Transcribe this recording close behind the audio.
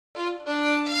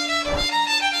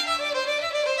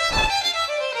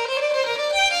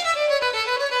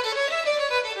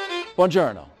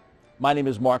Buongiorno. My name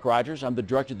is Mark Rogers. I'm the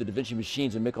director of the Da Vinci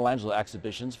Machines and Michelangelo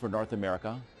exhibitions for North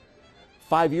America.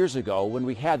 5 years ago, when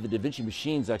we had the Da Vinci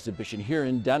Machines exhibition here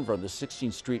in Denver, the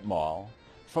 16th Street Mall,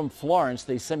 from Florence,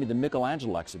 they sent me the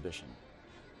Michelangelo exhibition.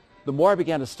 The more I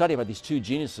began to study about these two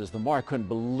geniuses, the more I couldn't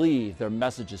believe their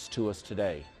messages to us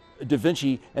today. Da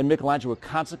Vinci and Michelangelo were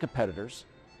constant competitors.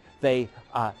 They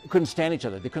couldn't stand each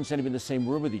other. They couldn't stand to be in the same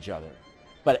room with each other.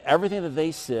 But everything that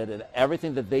they said and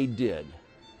everything that they did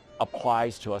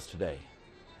applies to us today.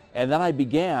 And then I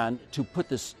began to put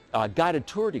this guided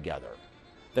tour together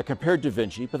that compared Da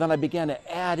Vinci, but then I began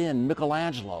to add in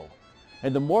Michelangelo.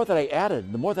 And the more that I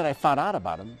added, the more that I found out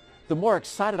about him, the more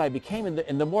excited I became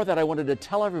and the more that I wanted to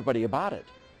tell everybody about it.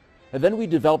 And then we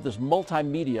developed this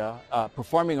multimedia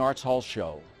performing arts hall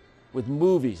show with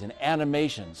movies and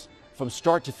animations from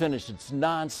start to finish. It's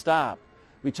nonstop.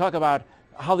 We talk about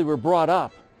how they were brought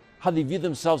up, how they viewed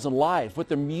themselves in life, what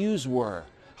their muse were,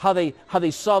 how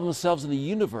they saw themselves in the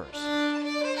universe.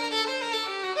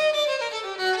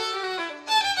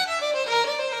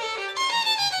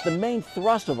 The main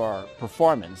thrust of our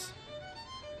performance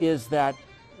is that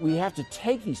we have to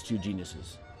take these two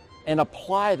geniuses and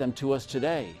apply them to us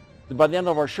today. By the end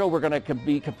of our show, we're going to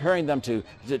be comparing them to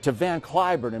Van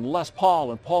Cliburn and Les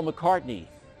Paul and Paul McCartney.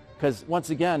 Because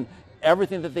once again,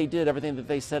 everything that they did, everything that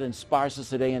they said inspires us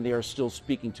today, and they are still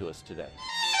speaking to us today.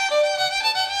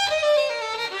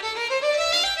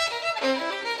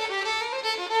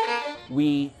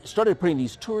 We started putting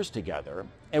these tours together,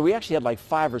 and we actually had like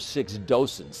 5 or 6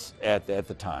 docents at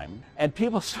the time. And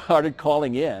people started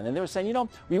calling in, and they were saying, you know,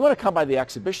 we want to come by the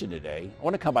exhibition today. I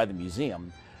want to come by the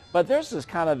museum. But there's this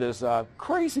kind of this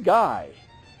crazy guy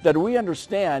that we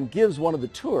understand gives one of the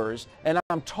tours, and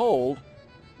I'm told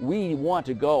we want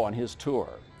to go on his tour.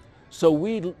 So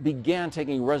we began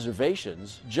taking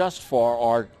reservations just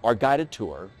for our guided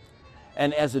tour.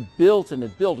 And as it built and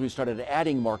it built, we started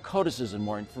adding more codices and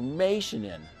more information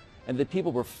in. And the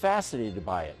people were fascinated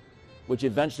by it, which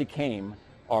eventually came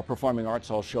our Performing Arts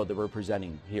Hall show that we're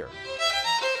presenting here.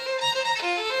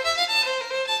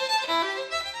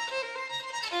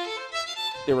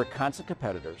 They were constant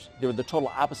competitors. They were the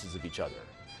total opposites of each other.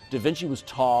 Da Vinci was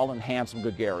tall and handsome,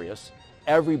 gregarious.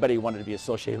 Everybody wanted to be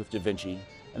associated with Da Vinci,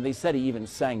 and they said he even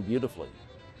sang beautifully.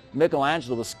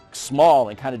 Michelangelo was small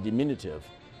and kind of diminutive.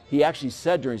 He actually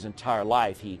said during his entire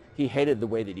life he hated the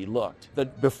way that he looked.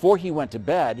 That before he went to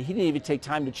bed, he didn't even take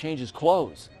time to change his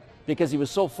clothes because he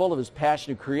was so full of his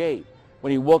passion to create.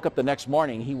 When he woke up the next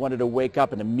morning, he wanted to wake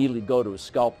up and immediately go to his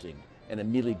sculpting and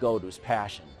immediately go to his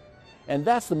passion. And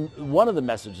that's one of the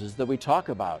messages that we talk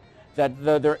about, that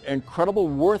their incredible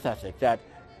worth ethic that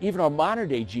even our modern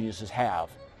day geniuses have,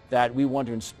 that we want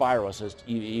to inspire us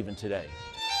even today.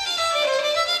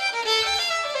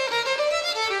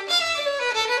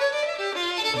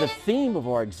 The theme of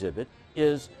our exhibit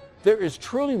is there is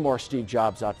truly more Steve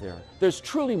Jobs out there. There's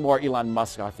truly more Elon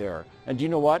Musk out there. And do you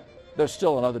know what? There's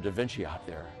still another Da Vinci out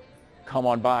there. Come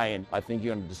on by and I think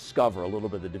you're going to discover a little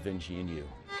bit of Da Vinci in you.